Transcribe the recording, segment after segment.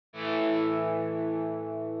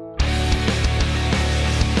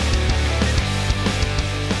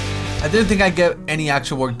didn't think I'd get any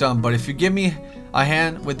actual work done, but if you give me a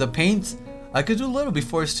hand with the paints, I could do a little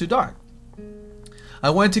before it's too dark. I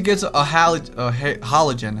went to get a halogen.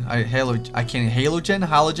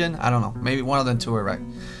 Halogen? I don't know. Maybe one of them two are right.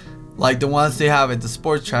 Like the ones they have at the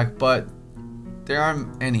sports track, but there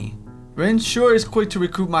aren't any. Rin sure is quick to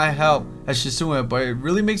recruit my help at Shizune, but it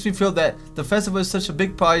really makes me feel that the festival is such a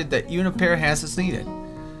big project that even a pair of hands is needed.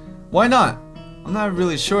 Why not? I'm not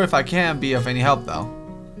really sure if I can be of any help though.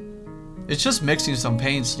 It's just mixing some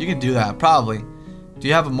paints. You can do that, probably. Do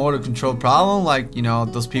you have a motor control problem, like, you know,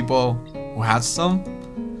 those people who had some?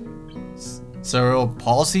 Cerebral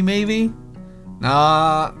palsy, maybe?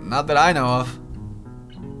 Nah, not that I know of.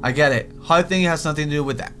 I get it. Hard thing has nothing to do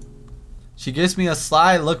with that. She gives me a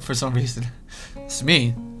sly look for some reason. It's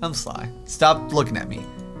me. I'm sly. Stop looking at me.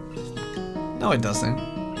 No, it doesn't.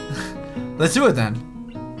 Let's do it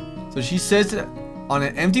then. So she sits on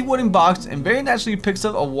an empty wooden box and very naturally picks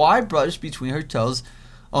up a wide brush between her toes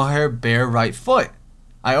on her bare right foot.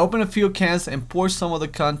 I open a few cans and pour some of the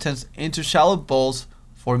contents into shallow bowls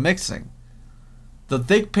for mixing. The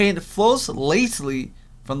thick paint flows lazily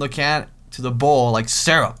from the can to the bowl like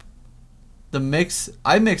syrup. I mix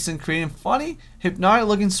in, creating funny, hypnotic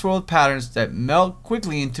looking swirled patterns that melt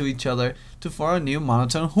quickly into each other to form a new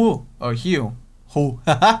monotone hue.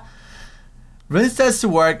 Rin sets to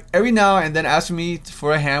work every now and then asking me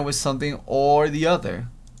for a hand with something or the other.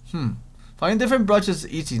 Finding different brushes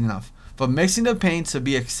is easy enough, but mixing the paint to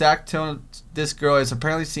be exact tone this girl is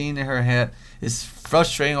apparently seeing in her head is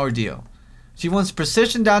frustrating ordeal. She wants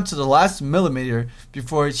precision down to the last millimeter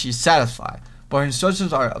before she's satisfied, but her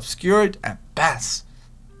instructions are obscured at best.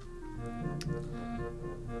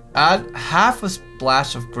 Add half a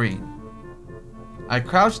splash of green. I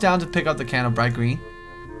crouch down to pick up the can of bright green.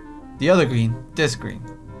 The other green, this green.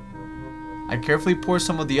 I carefully pour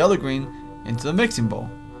some of the other green into the mixing bowl.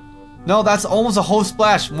 No, that's almost a whole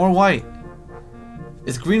splash, more white.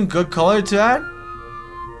 Is green good color to add?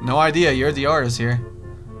 No idea, you're the artist here.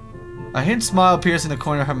 A hint smile appears in the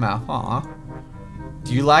corner of her mouth. Aw.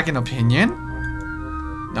 Do you lack an opinion?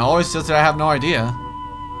 No, it's just that I have no idea.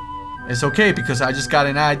 It's okay because I just got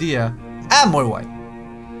an idea. Add more white.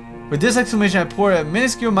 With this exclamation, I pour a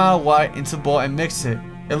minuscule amount of white into the bowl and mix it.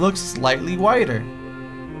 It looks slightly whiter.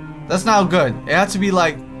 That's not good. It has to be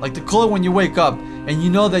like the color when you wake up and you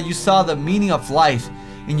know that you saw the meaning of life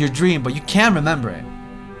in your dream, but you can't remember it.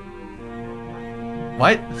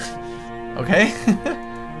 What? Okay.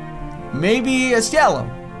 Maybe it's yellow.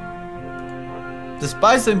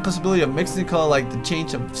 Despite the impossibility of mixing color like the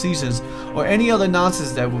change of seasons or any other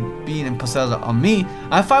nonsense that would be imposed on me,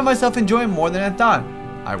 I find myself enjoying more than I thought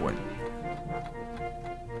I would.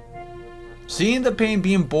 Seeing the paint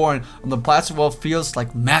being born on the plastic wall feels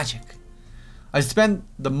like magic. I spend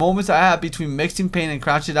the moments I have between mixing paint and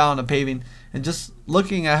crouching down on the paving and just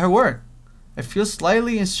looking at her work. It feels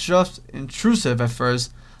slightly intrusive at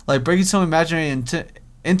first, like breaking some imaginary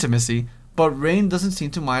intimacy, but Rain doesn't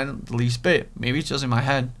seem to mind the least bit. Maybe it's just in my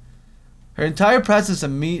head. Her entire presence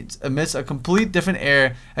emits a complete different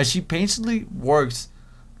air as she patiently works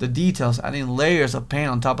the details, adding layers of paint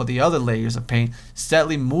on top of the other layers of paint,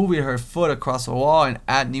 steadily moving her foot across the wall and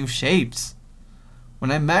add new shapes. When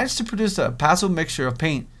I managed to produce a passable mixture of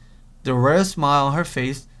paint, the rare smile on her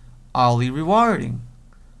face oddly rewarding.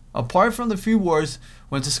 Apart from the few words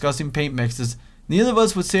when discussing paint mixes, neither of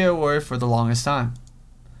us would say a word for the longest time.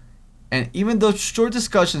 And even though short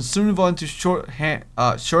discussions soon evolved into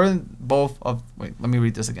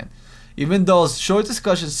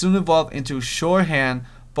shorthand,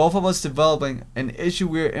 both of us developing an issue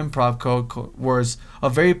weird improv code words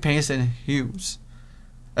of very paints and hues,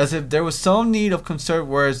 as if there was some need of conserved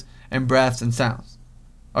words and breaths and sounds,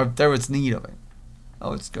 or if there was need of it.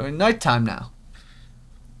 Oh, it's going nighttime now.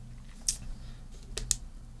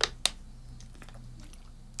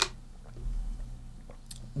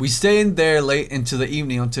 We stay in there late into the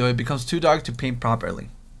evening until it becomes too dark to paint properly.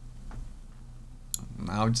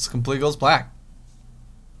 Now it just completely goes black.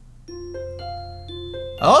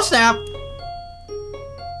 Oh snap!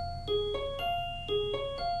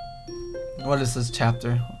 What is this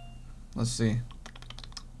chapter? Let's see.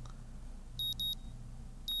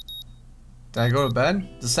 Did I go to bed?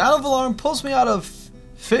 The sound of alarm pulls me out of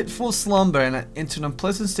fitful slumber and into an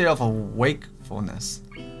unpleasant state of wakefulness.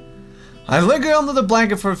 I linger under the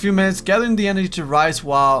blanket for a few minutes, gathering the energy to rise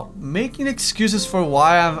while making excuses for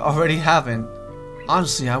why I already haven't.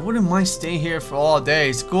 Honestly, I wouldn't mind staying here for all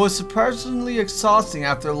day. School is surprisingly exhausting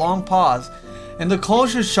after a long pause, and the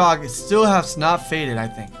culture shock still has not faded, I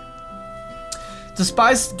think.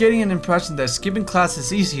 Despite getting an impression that skipping class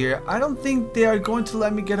is easier, I don't think they are going to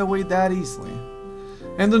let me get away that easily.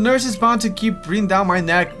 And the nurse is bound to keep breathing down my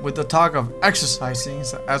neck with the talk of exercising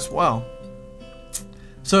as well.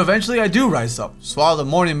 So eventually I do rise up, swallow the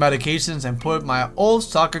morning medications, and put my old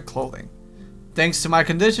soccer clothing. Thanks to my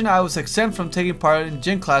condition, I was exempt from taking part in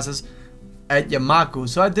gym classes at Yamaku,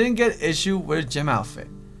 so I didn't get issue with a gym outfit.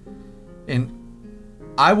 And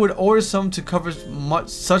I would order some to cover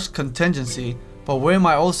such contingency, but wearing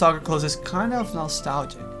my old soccer clothes is kind of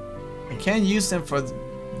nostalgic. I can't use them for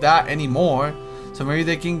that anymore, so maybe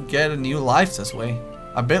they can get a new life this way.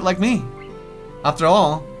 A bit like me. After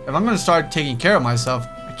all, if I'm going to start taking care of myself,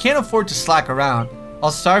 I can't afford to slack around.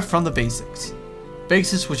 I'll start from the basics.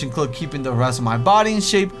 Basics which include keeping the rest of my body in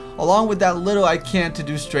shape, along with that little I can to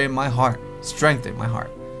do strengthen my heart.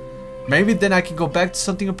 Maybe then I can go back to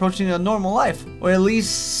something approaching a normal life, or at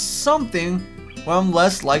least something where I'm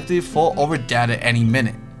less likely to fall over dead at any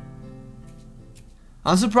minute.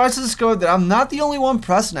 I'm surprised to discover that I'm not the only one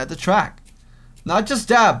present at the track. Not just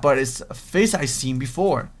that, but it's a face I've seen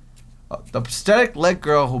before. The prosthetic leg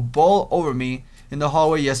girl who bowled over me in the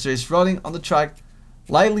hallway yesterday is running on the track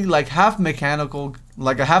lightly like a half mechanical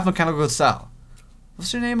cell.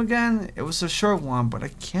 What's her name again? It was a short one, but I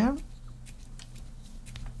can't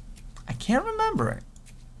remember it.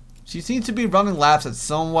 She seems to be running laps at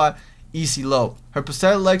somewhat easy lope, her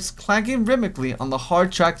prosthetic legs clanking rhythmically on the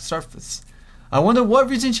hard track surface. I wonder what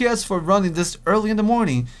reason she has for running this early in the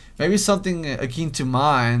morning. Maybe something akin to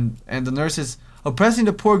mine, and the nurse is oppressing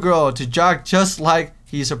the poor girl to jog just like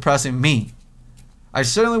he's oppressing me. I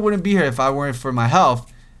certainly wouldn't be here if I weren't for my health,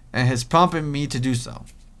 and his prompting me to do so.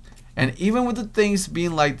 And even with the things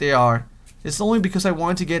being like they are, it's only because I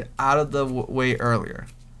wanted to get out of the way earlier.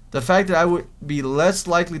 The fact that I would be less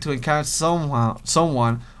likely to encounter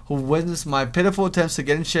someone who witnessed my pitiful attempts to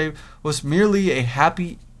get in shape was merely a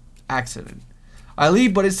happy accident. I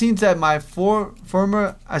leave, but it seems that my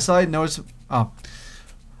former assailant noticed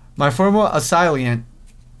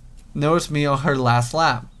me on her last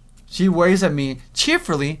lap. She waves at me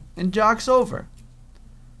cheerfully and jogs over.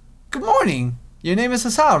 Good morning. Your name is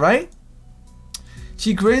Asao, right?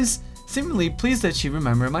 She grins, seemingly pleased that she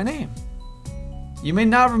remembered my name. You may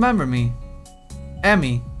not remember me.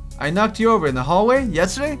 Emmy, I knocked you over in the hallway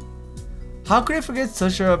yesterday? How could I forget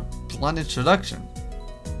such a blunt introduction?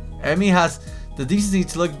 Emmy has the decency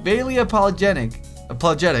to look vaguely apologetic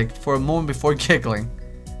for a moment before giggling.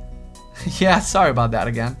 Yeah, sorry about that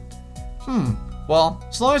again. Well,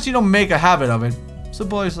 as long as you don't make a habit of it,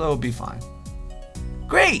 suppose it'll be fine.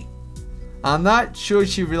 Great! I'm not sure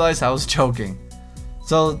she realized I was joking.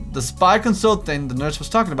 So the spy consultant the nurse was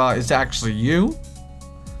talking about is actually you?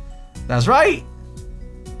 That's right!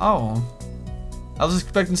 Oh. I was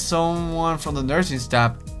expecting someone from the nursing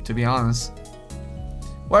staff, to be honest.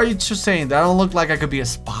 Why are you just saying that? I don't look like I could be a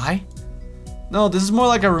spy? No, this is more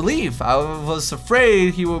like a relief. I was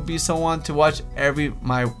afraid he would be someone to watch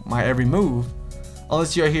my every move.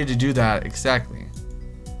 Unless you're here to do that, exactly.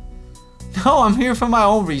 No, I'm here for my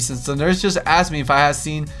own reasons. The nurse just asked me if I had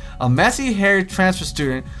seen a messy-haired transfer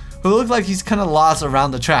student who looked like he's kind of lost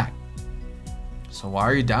around the track. So why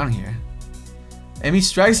are you down here? Emmy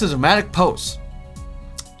strikes a dramatic pose.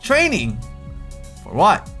 Training! For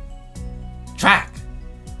what? Track!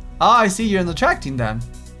 Oh, I see you're in the track team then.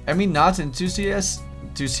 Emmy nods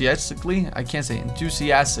enthusiastically. I can't say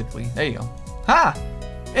enthusiastically. There you go. Ha!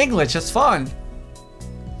 English, that's fun!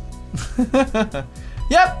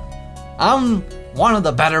 Yep! I'm one of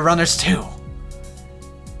the better runners too.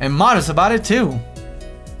 And modest about it too.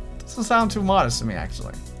 Doesn't sound too modest to me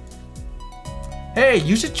actually. Hey,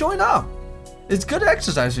 you should join up. It's good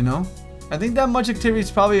exercise, you know. I think that much activity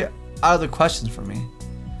is probably out of the questions for me.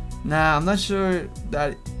 Nah, I'm not sure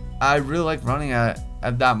that I really like running at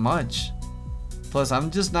that much. Plus, I'm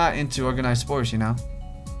just not into organized sports, you know.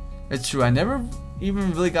 It's true, I never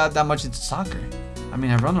even really got that much into soccer. I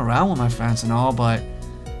mean, I run around with my friends and all, but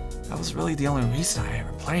that was really the only reason I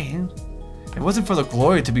ever played. It wasn't for the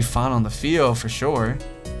glory to be found on the field, for sure.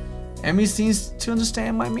 Emmy seems to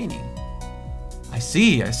understand my meaning. I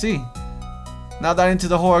see. Not that into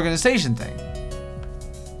the whole organization thing.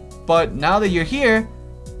 But now that you're here,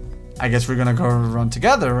 I guess we're gonna go run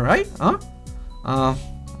together, right? Huh?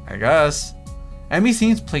 I guess. Emmy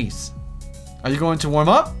seems pleased. Are you going to warm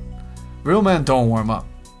up? Real men don't warm up.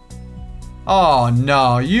 Oh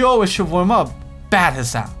no, you always should warm up. Bat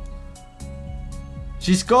us out.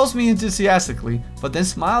 She scolds me enthusiastically, but then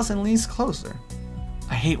smiles and leans closer.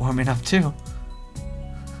 I hate warming up too.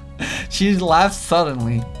 She laughs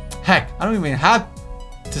suddenly. Heck, I don't even have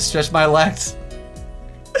to stretch my legs.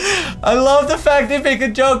 I love the fact they make a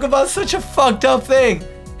joke about such a fucked up thing.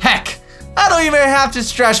 Heck, I don't even have to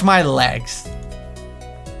stretch my legs.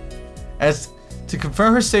 As To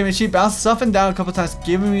confirm her statement, she bounces up and down a couple times,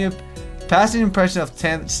 giving me a passing impression of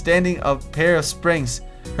standing a pair of springs.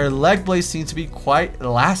 Her leg blades seem to be quite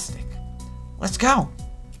elastic. Let's go.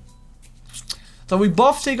 So we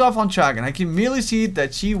both take off on track, and I can merely see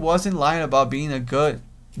that she wasn't lying about being good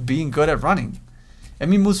at running.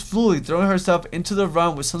 Emmy moves fluidly, throwing herself into the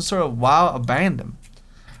run with some sort of wild abandon.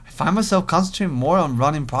 I find myself concentrating more on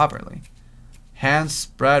running properly. Hands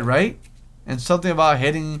spread right, and something about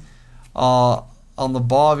hitting on the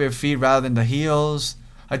ball of your feet rather than the heels.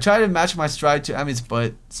 I try to match my stride to Emmy's,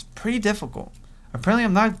 but it's pretty difficult. Apparently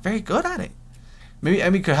I'm not very good at it. Maybe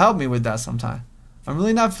Emmy could help me with that sometime. I'm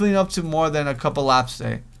really not feeling up to more than a couple laps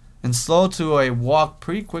today, and slow to a walk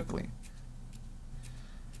pretty quickly.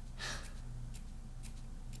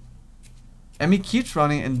 Emmy keeps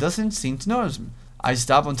running and doesn't seem to notice me. I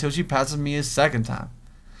stop until she passes me a second time.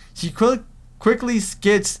 She quickly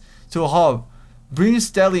skids to a halt, breathing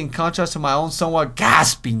steadily in contrast to my own somewhat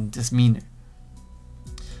gasping demeanor.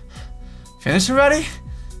 Finished already?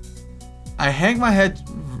 I hang my head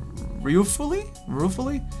ruefully?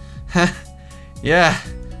 Yeah.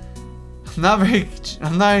 I'm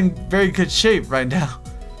not in very good shape right now.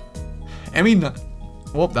 Emmy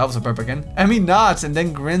whoop, that was a burp again. Emmy nods and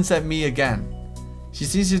then grins at me again. She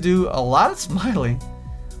seems to do a lot of smiling.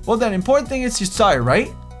 Well, the important thing is you saw it, right?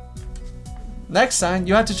 Next time,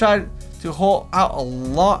 you have to try to hold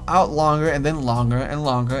out longer and then longer and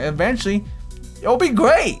longer. Eventually, it'll be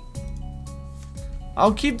great.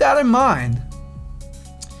 I'll keep that in mind.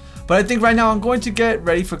 But I think right now I'm going to get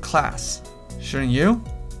ready for class. Shouldn't you?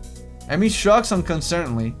 Emmy shrugs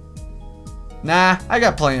unconcernedly. Nah, I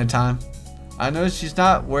got plenty of time. I notice she's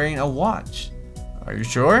not wearing a watch. Are you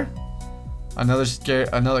sure?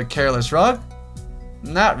 Another careless rug?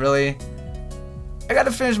 Not really. I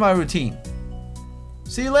gotta finish my routine.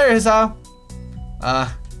 See you later, Hisao.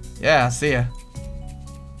 Yeah, see ya.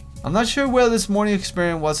 I'm not sure whether this morning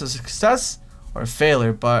experience was a success or a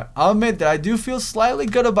failure, but I'll admit that I do feel slightly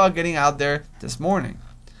good about getting out there this morning.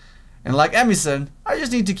 And like Emmy said, I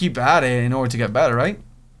just need to keep at it in order to get better, right?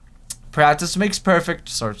 Practice makes perfect,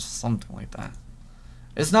 or something like that.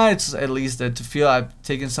 It's nice, at least, to feel I've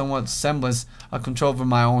taken somewhat semblance of control over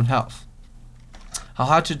my own health. I'll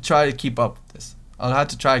have to try to keep up with this. I'll have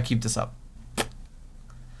to try to keep this up.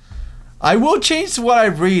 I will change what I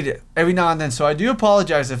read every now and then, so I do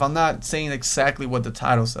apologize if I'm not saying exactly what the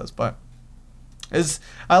title says, but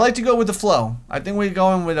I like to go with the flow. I think we're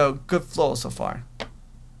going with a good flow so far.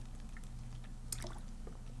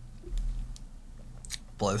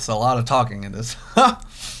 But there's a lot of talking in this. A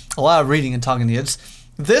lot of reading and talking here.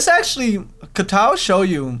 This actually, Katawa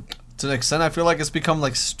Shoujo, to an extent, I feel like it's become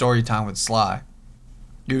like story time with Sly.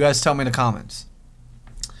 You guys tell me in the comments.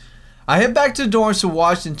 I head back to the dorms to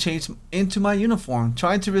wash and change into my uniform,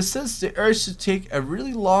 trying to resist the urge to take a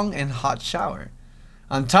really long and hot shower.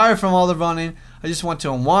 I'm tired from all the running. I just want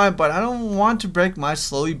to unwind, but I don't want to break my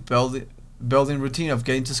slowly building routine of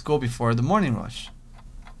getting to school before the morning rush.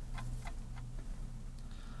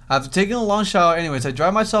 After taking a long shower anyways, I dry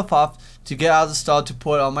myself off to get out of the stall to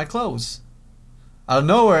put on my clothes. Out of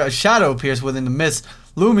nowhere, a shadow appears within the mist,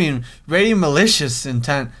 looming, radiant malicious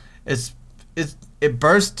intent. It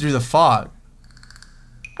bursts through the fog.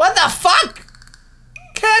 What the fuck?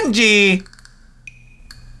 Kenji!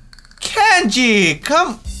 Kenji!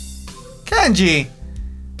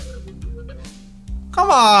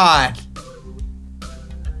 Come on!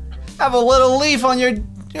 Have a little leaf on your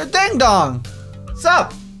ding dong. What's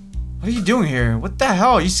up? What are you doing here? What the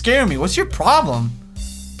hell? You scaring me. What's your problem?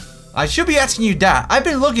 I should be asking you that. I've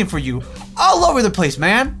been looking for you all over the place,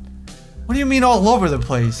 man. What do you mean all over the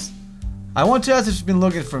place? I want to ask if you've been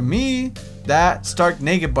looking for me, that, stark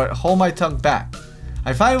naked, but hold my tongue back.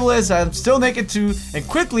 I finally realize that I'm still naked too, and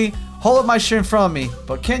quickly hold up my shirt in front of me,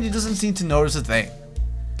 but Kenji doesn't seem to notice a thing.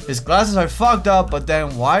 His glasses are fogged up, but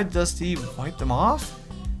then why does he wipe them off?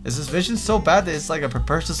 Is his vision so bad that it's like a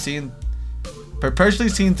perpetually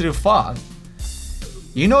seen through fog?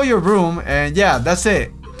 You know your room, and yeah, that's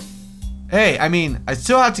it. Hey, I mean, I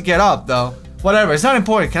still have to get up, though. Whatever, it's not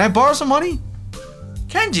important. Can I borrow some money?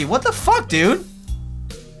 Kenji, what the fuck, dude?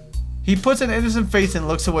 He puts an innocent face and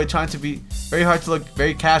looks away, trying to be very hard to look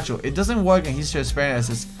very casual. It doesn't work, and he's transparent as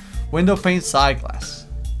his window pane side glass.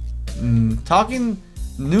 Talking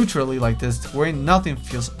neutrally like this, wearing nothing,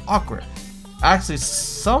 feels awkward. Actually,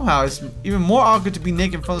 somehow it's even more awkward to be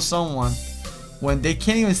naked in front of someone when they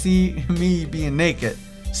can't even see me being naked.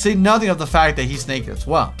 Say nothing of the fact that he's naked as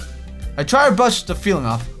well. I try to brush the feeling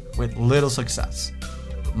off with little success.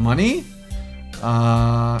 Money?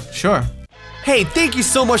 Sure. Hey, thank you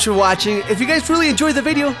so much for watching. If you guys really enjoyed the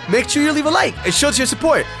video, make sure you leave a like. It shows your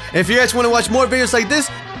support. And if you guys want to watch more videos like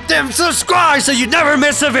this, then subscribe so you never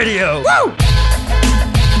miss a video. Woo!